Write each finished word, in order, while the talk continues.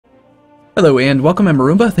Hello and welcome, I'm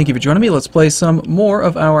Arumba. Thank you for joining me. Let's play some more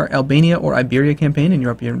of our Albania or Iberia campaign in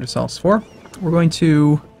Europa Universalis IV. We're going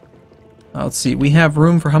to... let's see, we have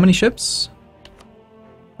room for how many ships?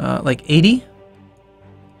 Like 80? So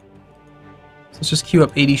let's just queue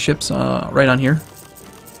up 80 ships right on here.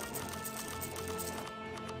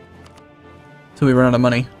 Until we run out of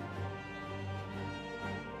money.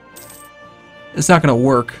 It's not going to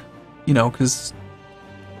work, you know, because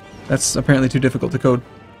that's apparently too difficult to code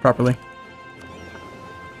properly.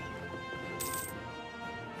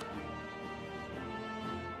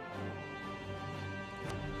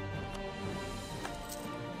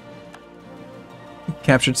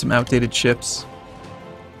 Captured some outdated ships.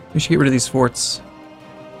 We should get rid of these forts.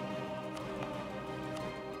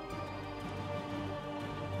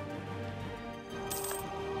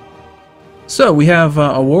 So we have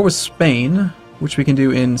a war with Spain, which we can do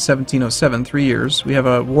in 1707, 3 years. We have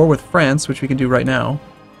a war with France, which we can do right now.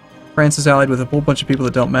 France is allied with a whole bunch of people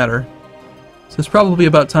that don't matter. So it's probably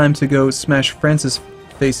about time to go smash France's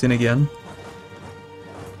face in again.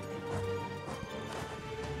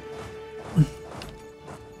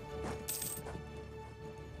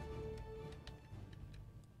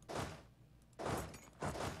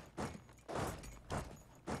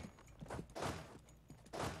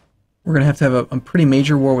 We're going to have a pretty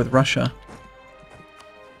major war with Russia.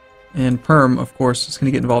 And Perm, of course, is going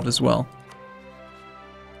to get involved as well.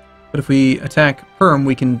 But if we attack Perm,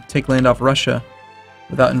 we can take land off Russia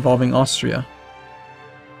without involving Austria.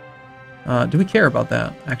 Do we care about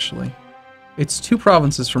that, actually? It's 2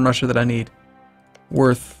 provinces from Russia that I need.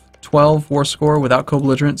 Worth 12 war score without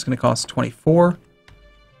co-belligerent. It's going to cost 24.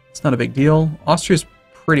 It's not a big deal. Austria's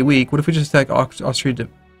pretty weak. What if we just attack Austria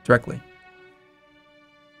directly?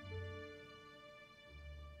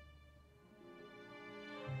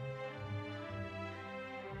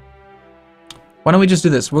 Why don't we just do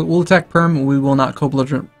this? We'll attack Perm, we will not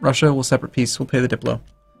co-belligerent Russia, we'll separate peace, we'll pay the Diplo.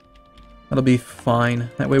 That'll be fine.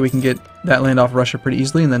 That way we can get that land off Russia pretty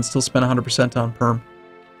easily and then still spend 100% on Perm.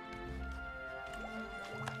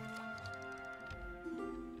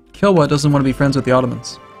 Kilwa doesn't want to be friends with the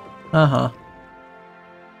Ottomans. Uh-huh.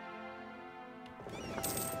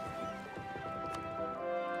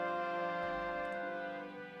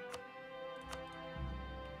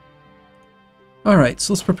 Alright,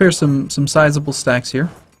 so let's prepare some sizable stacks here.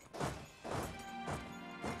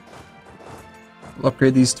 We'll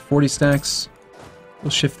upgrade these to 40 stacks. We'll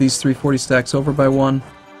shift these 340 stacks over by 1.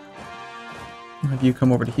 We'll have you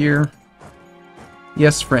come over to here.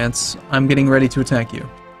 Yes, France, I'm getting ready to attack you.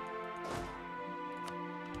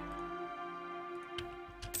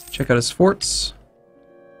 Check out his forts.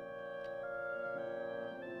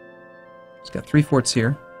 He's got 3 forts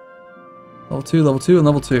here. Level 2, and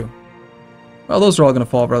level 2. Well, those are all going to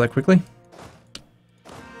fall rather quickly.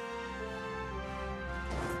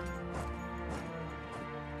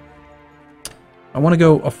 I want to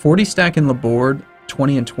go a 40 stack in Laborde,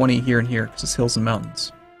 20 and 20 here and here, because it's hills and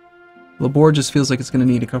mountains. Laborde just feels like it's going to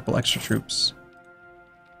need a couple extra troops.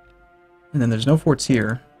 And then there's no forts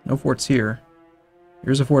here, no forts here.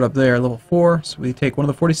 Here's a fort up there, level 4, so we take one of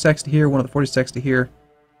the 40 stacks to here, one of the 40 stacks to here.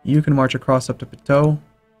 You can march across up to Plateau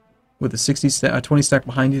with a 20 stack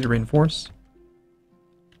behind you to reinforce.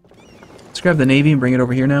 Let's grab the Navy and bring it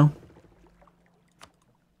over here now.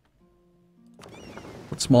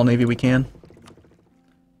 What small Navy we can.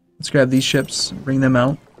 Let's grab these ships and bring them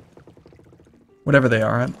out. Whatever they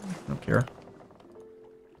are, I don't care.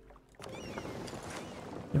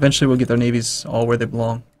 Eventually we'll get their navies all where they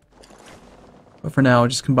belong. But for now,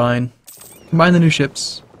 just combine the new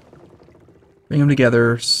ships. Bring them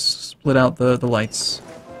together, split out the lights.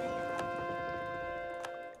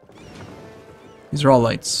 These are all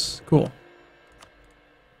lights. Cool.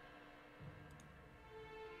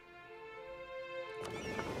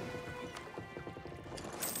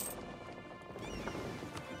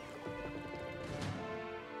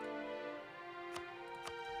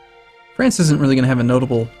 France isn't really going to have a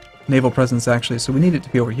notable naval presence, actually, so we need it to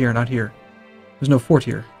be over here, not here. There's no fort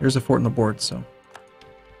here. There's a fort on the board, so...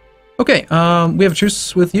 Okay, we have a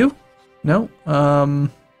truce with you? No?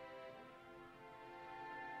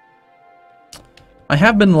 I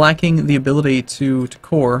have been lacking the ability to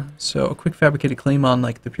core, so a quick fabricated claim on,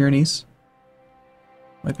 like, the Pyrenees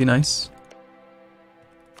might be nice.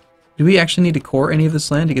 Do we actually need to core any of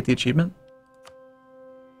this land to get the achievement?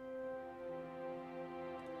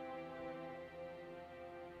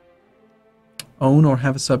 Own or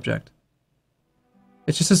have a subject.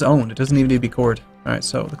 It just says owned. It doesn't even need to be cored. Alright,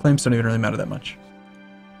 so the claims don't even really matter that much.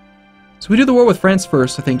 So we do the war with France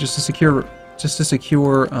first, I think, just to secure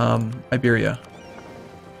Iberia.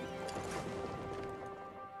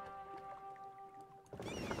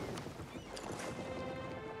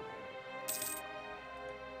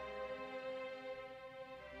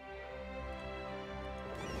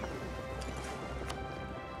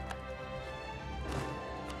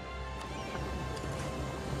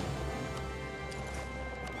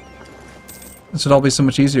 This would all be so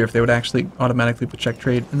much easier if they would actually automatically put check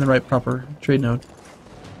trade in the right proper trade node.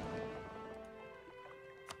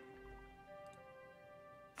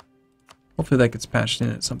 Hopefully that gets patched in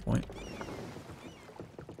at some point.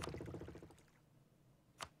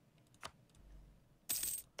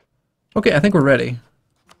 Okay, I think we're ready.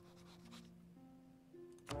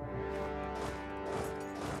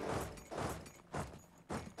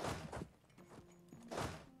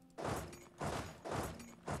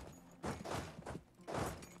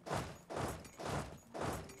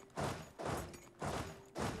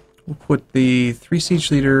 We'll put the 3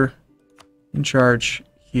 siege leader in charge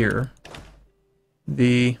here.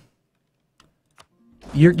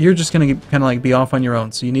 You're just gonna kind of like be off on your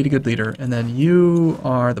own, so you need a good leader, and then you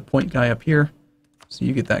are the point guy up here, so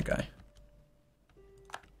you get that guy.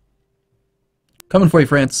 Coming for you,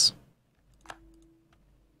 France.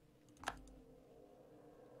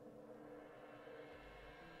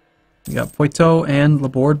 We got Poitou and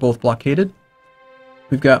Laborde both blockaded.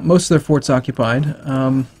 We've got most of their forts occupied.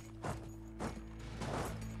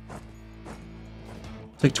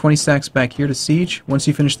 Take 20 stacks back here to siege. Once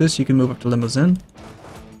you finish this, you can move up to Limousin.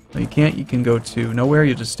 No, you can't. You can go to nowhere.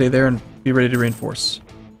 You just stay there and be ready to reinforce.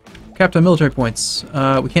 Capped on military points.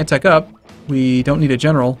 We can't tech up. We don't need a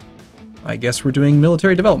general. I guess we're doing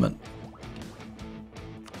military development.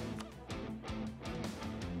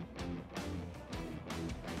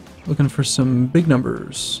 Looking for some big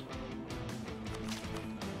numbers.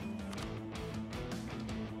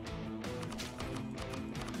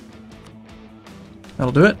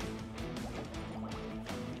 That'll do it.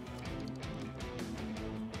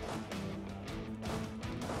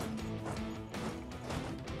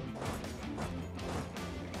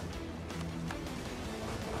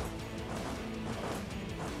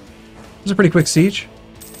 This is a pretty quick siege.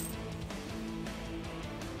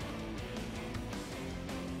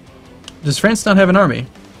 Does France not have an army?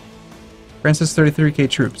 France has 33k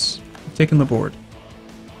troops. We've taken the board.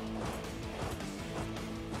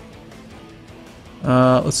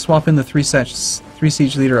 Let's swap in the 3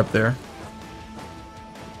 siege leader up there.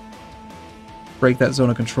 Break that zone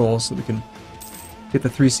of control so we can get the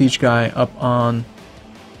 3 siege guy up on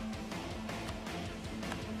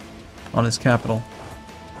his capital.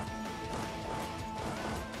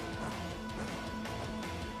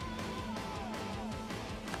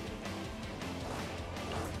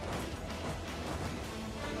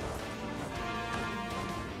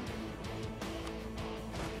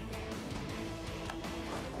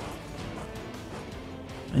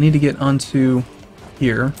 I need to get onto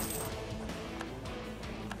here,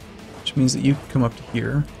 which means that you can come up to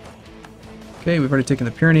here. Okay, we've already taken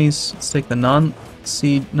the Pyrenees. Let's take the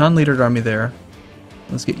non-leadered army there.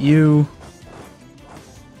 Let's get you.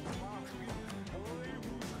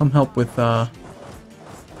 Come help with, I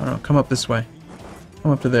don't know, come up this way.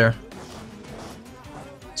 Come up to there.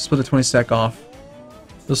 Split a 20 stack off.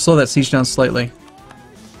 We'll slow that siege down slightly.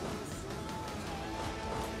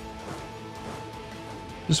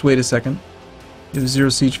 Just wait a second. You have 0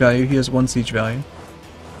 siege value, he has 1 siege value.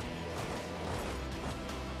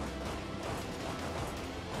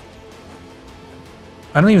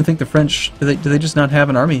 I don't even think the French... Do they just not have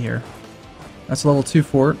an army here? That's a level 2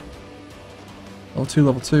 fort. Level 2,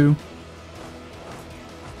 level 2.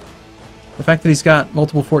 The fact that he's got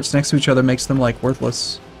multiple forts next to each other makes them, like,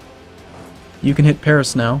 worthless. You can hit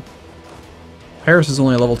Paris now. Paris is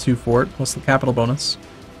only a level 2 fort, plus the capital bonus.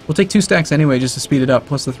 We'll take 2 stacks anyway, just to speed it up,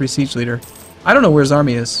 plus the 3 siege leader. I don't know where his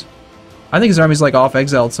army is. I think his army's like off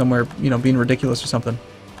exiled somewhere, you know, being ridiculous or something.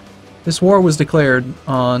 This war was declared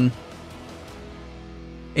on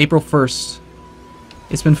April 1st.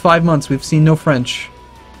 It's been 5 months, we've seen no French.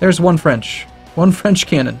 There's one French. One French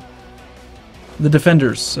cannon. The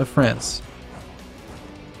defenders of France.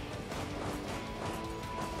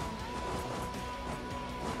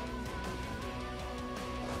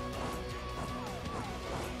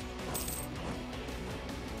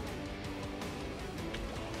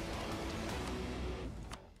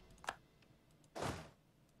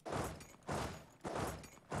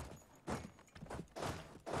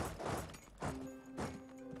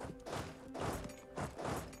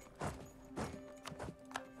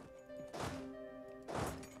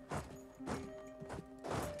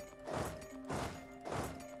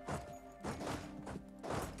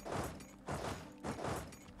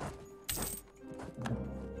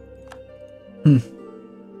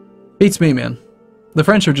 Beats me, man. The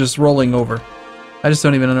French are just rolling over. I just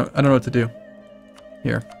don't even know. I don't know what to do.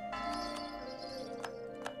 Here.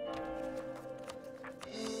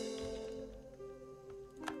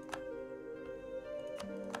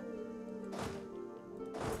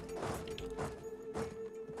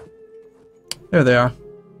 There they are.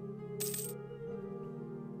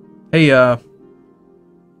 Hey,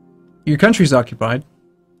 your country's occupied.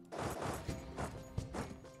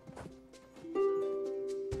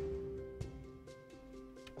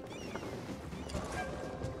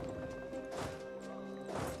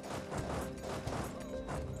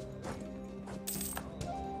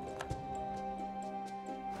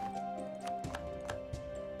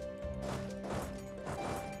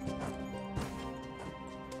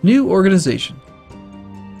 New organization.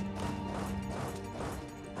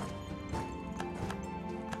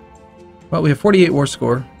 Well, we have 48 war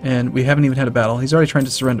score, and we haven't even had a battle. He's already trying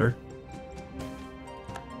to surrender.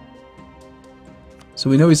 So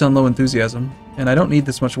we know he's on low enthusiasm, and I don't need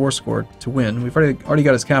this much war score to win. We've already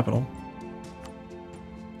got his capital.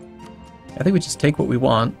 I think we just take what we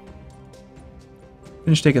want.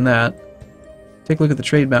 Finish taking that. Take a look at the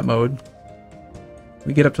trade map mode.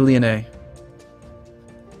 We get up to Lyonnais.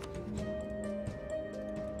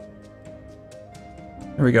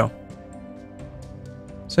 There we go.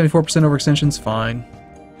 74% overextension's fine.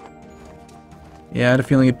 Yeah, I had a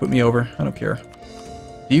feeling it'd put me over. I don't care.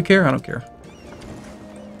 Do you care? I don't care.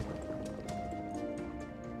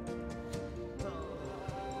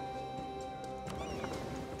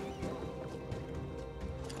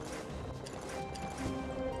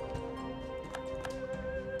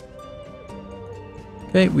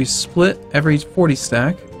 Okay, we split every 40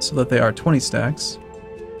 stack so that they are 20 stacks.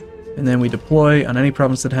 And then we deploy on any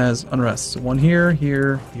province that has unrest. So one here,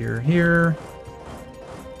 here, here, here.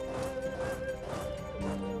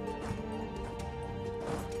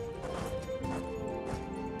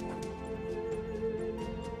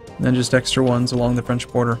 And then just extra ones along the French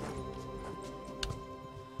border.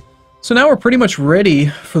 So now we're pretty much ready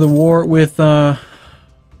for the war with Perm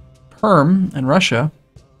and Russia.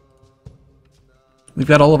 We've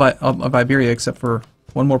got all of Iberia except for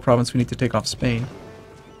one more province we need to take off Spain.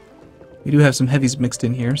 We do have some heavies mixed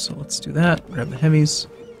in here, so let's do that. Grab the heavies.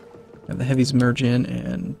 Have the heavies merge in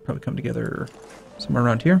and probably come together somewhere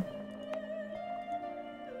around here.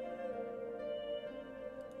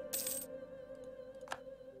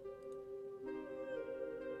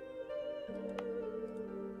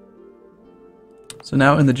 So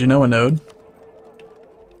now in the Genoa node,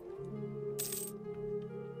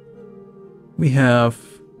 we have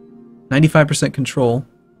 95% control.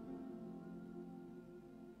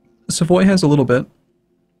 Savoy has a little bit.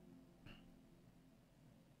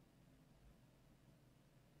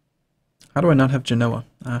 How do I not have Genoa?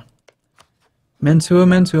 Mantua,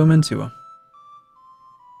 Mantua, Mantua.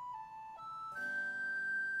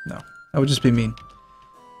 No, that would just be mean.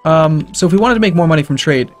 So if we wanted to make more money from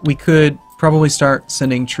trade, we could probably start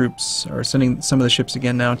sending troops, or sending some of the ships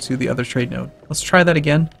again now to the other trade node. Let's try that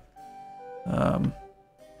again.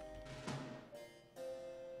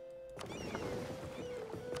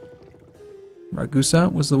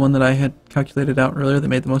 Ragusa was the one that I had calculated out earlier that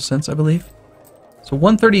made the most sense, I believe. So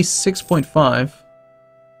 136.5.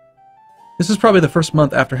 This is probably the first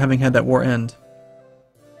month after having had that war end.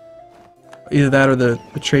 Either that or the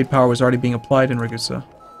trade power was already being applied in Ragusa.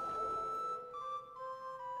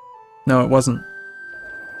 No, it wasn't.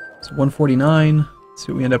 So 149. Let's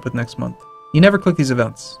see what we end up with next month. You never click these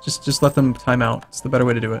events. Just let them time out. It's the better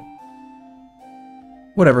way to do it.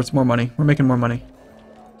 Whatever, it's more money. We're making more money.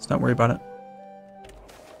 Let's not worry about it.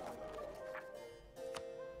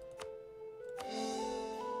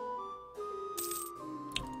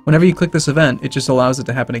 Whenever you click this event, it just allows it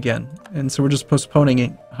to happen again. And so we're just postponing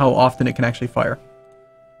it, how often it can actually fire.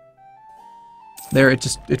 There,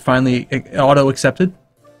 it finally auto-accepted,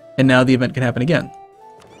 and now the event can happen again.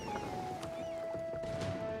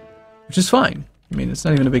 Which is fine. I mean, it's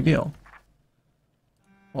not even a big deal.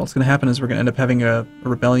 All that's going to happen is we're going to end up having a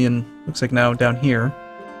rebellion, looks like now, down here.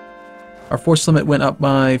 Our force limit went up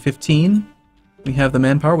by 15. We have the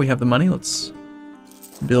manpower, we have the money. Let's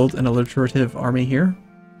build an alliterative army here.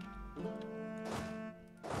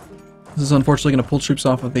 This is unfortunately going to pull troops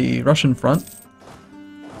off of the Russian front.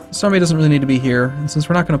 This army doesn't really need to be here, and since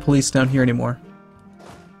we're not going to police down here anymore,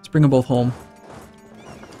 let's bring them both home.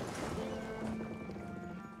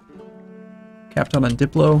 Capped out on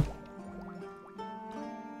Diplo.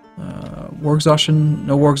 War exhaustion,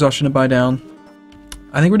 no war exhaustion to buy down.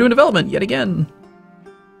 I think we're doing development yet again.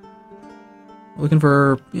 We're looking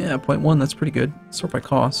for, yeah, 0.1, that's pretty good. Sort by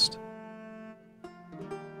cost.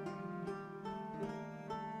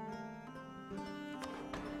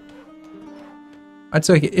 I'd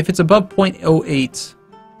say if it's above 0.08,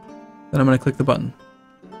 then I'm going to click the button.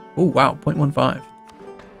 Oh, wow, 0.15.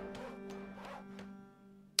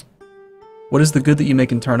 What is the good that you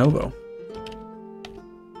make in Tarnovo?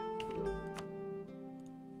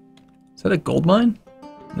 Is that a gold mine?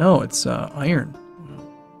 No, it's iron.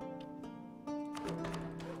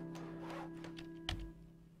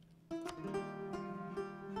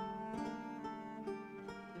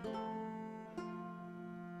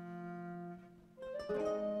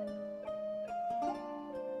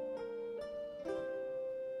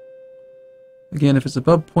 Again, if it's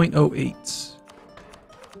above 0.08.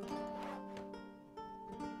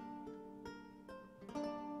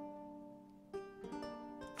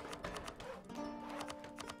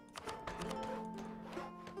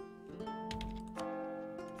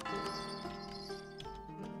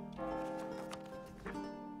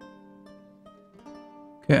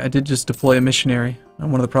 Okay, I did just deploy a missionary on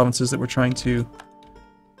one of the provinces that we're trying to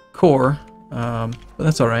core, but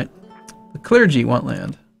that's alright. The clergy want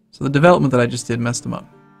land, so the development that I just did messed them up.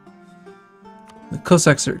 The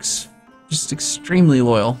Cossacks are just extremely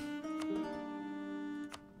loyal.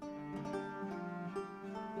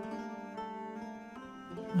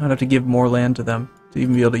 I'd have to give more land to them to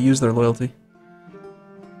even be able to use their loyalty.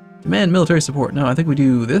 Demand military support. No, I think we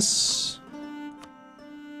do this,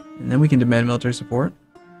 and then we can demand military support.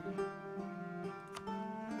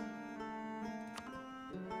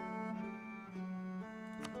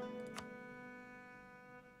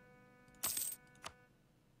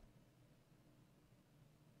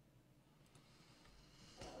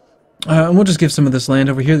 And we'll just give some of this land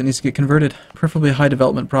over here that needs to get converted. Preferably a high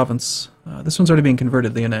development province. This one's already being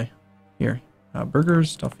converted, Lyonnais. Here.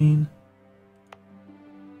 Burgers, Dauphine.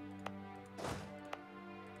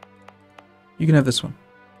 You can have this one.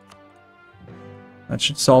 That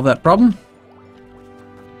should solve that problem.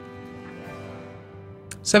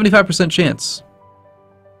 75% chance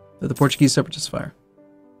that the Portuguese separatists fire.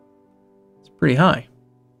 It's pretty high.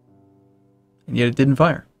 And yet it didn't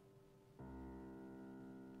fire.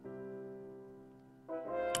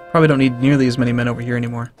 Probably don't need nearly as many men over here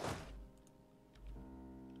anymore.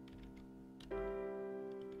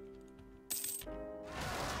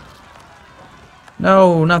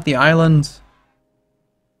 No, not the island.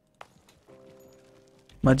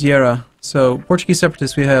 Madeira. So, Portuguese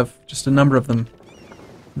separatists, we have just a number of them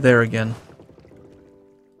there again.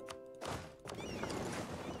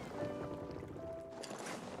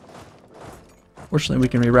 Fortunately, we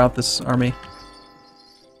can reroute this army.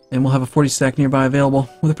 And we'll have a 40 stack nearby available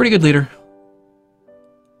with a pretty good leader.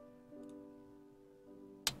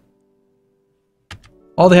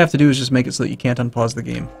 All they have to do is just make it so that you can't unpause the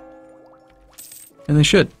game. And they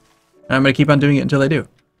should. And I'm going to keep on doing it until they do.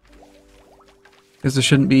 Because there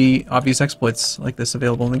shouldn't be obvious exploits like this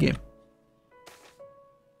available in the game.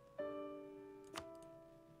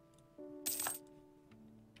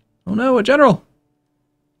 Oh no, a general!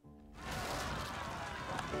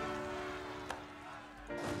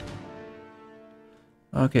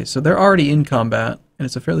 Okay, so they're already in combat, and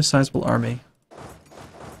it's a fairly sizable army.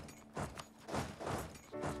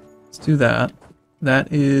 Let's do that.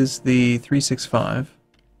 That is the 365.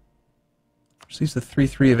 Which leaves the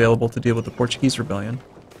 3-3 available to deal with the Portuguese rebellion.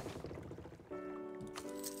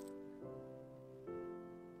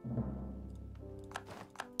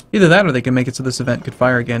 Either that, or they can make it so this event could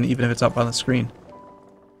fire again, even if it's up on the screen.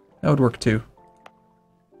 That would work too.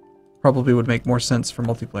 Probably would make more sense for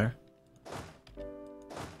multiplayer.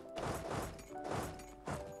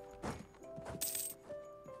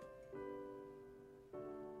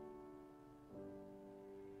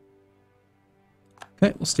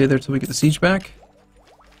 Okay, we'll stay there till we get the siege back.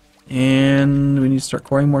 And we need to start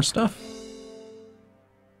coring more stuff.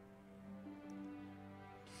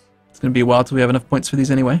 It's going to be a while till we have enough points for these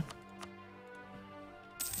anyway.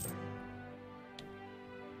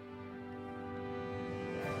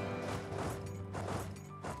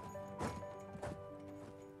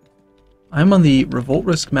 I'm on the revolt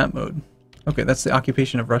risk map mode. Okay, that's the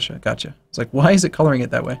occupation of Russia. Gotcha. It's like, why is it coloring it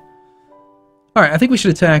that way? Alright, I think we should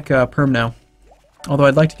attack Perm now. Although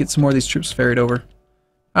I'd like to get some more of these troops ferried over.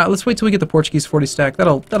 Let's wait till we get the Portuguese 40 stack.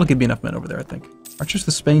 That'll give me enough men over there, I think. Our truce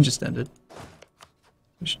with Spain just ended.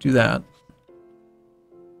 We should do that.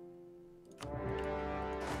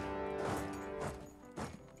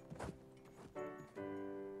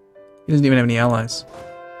 He doesn't even have any allies.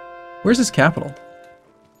 Where's his capital?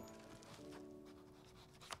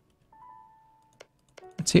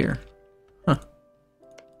 It's here. Huh.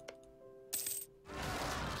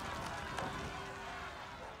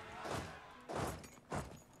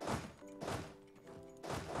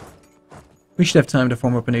 We should have time to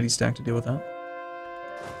form up an 80 stack to deal with that.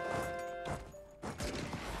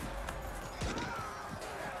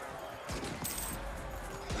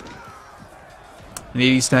 An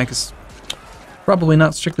 80 stack is probably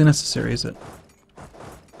not strictly necessary, is it?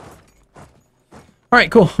 Alright,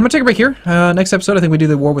 cool. I'm going to take a break here. Next episode, I think we do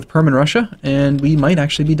the war with Perm in Russia, and we might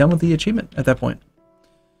actually be done with the achievement at that point.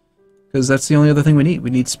 Because that's the only other thing we need. We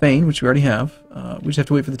need Spain, which we already have. We just have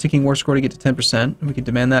to wait for the ticking war score to get to 10%, and we can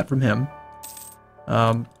demand that from him.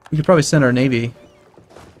 We could probably send our navy.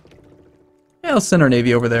 Yeah, let's send our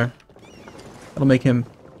navy over there. That'll make him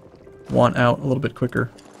want out a little bit quicker.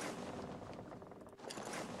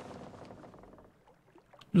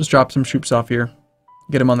 Just drop some troops off here.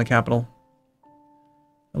 Get him on the capital.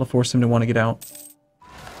 That'll force him to want to get out.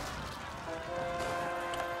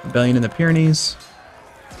 Rebellion in the Pyrenees.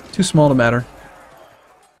 Too small to matter.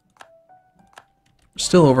 We're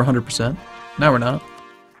still over 100%. Now we're not.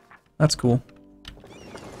 That's cool.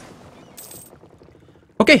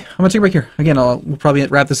 Okay, I'm going to take a break here. Again, we'll probably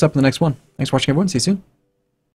wrap this up in the next one. Thanks for watching, everyone. See you soon.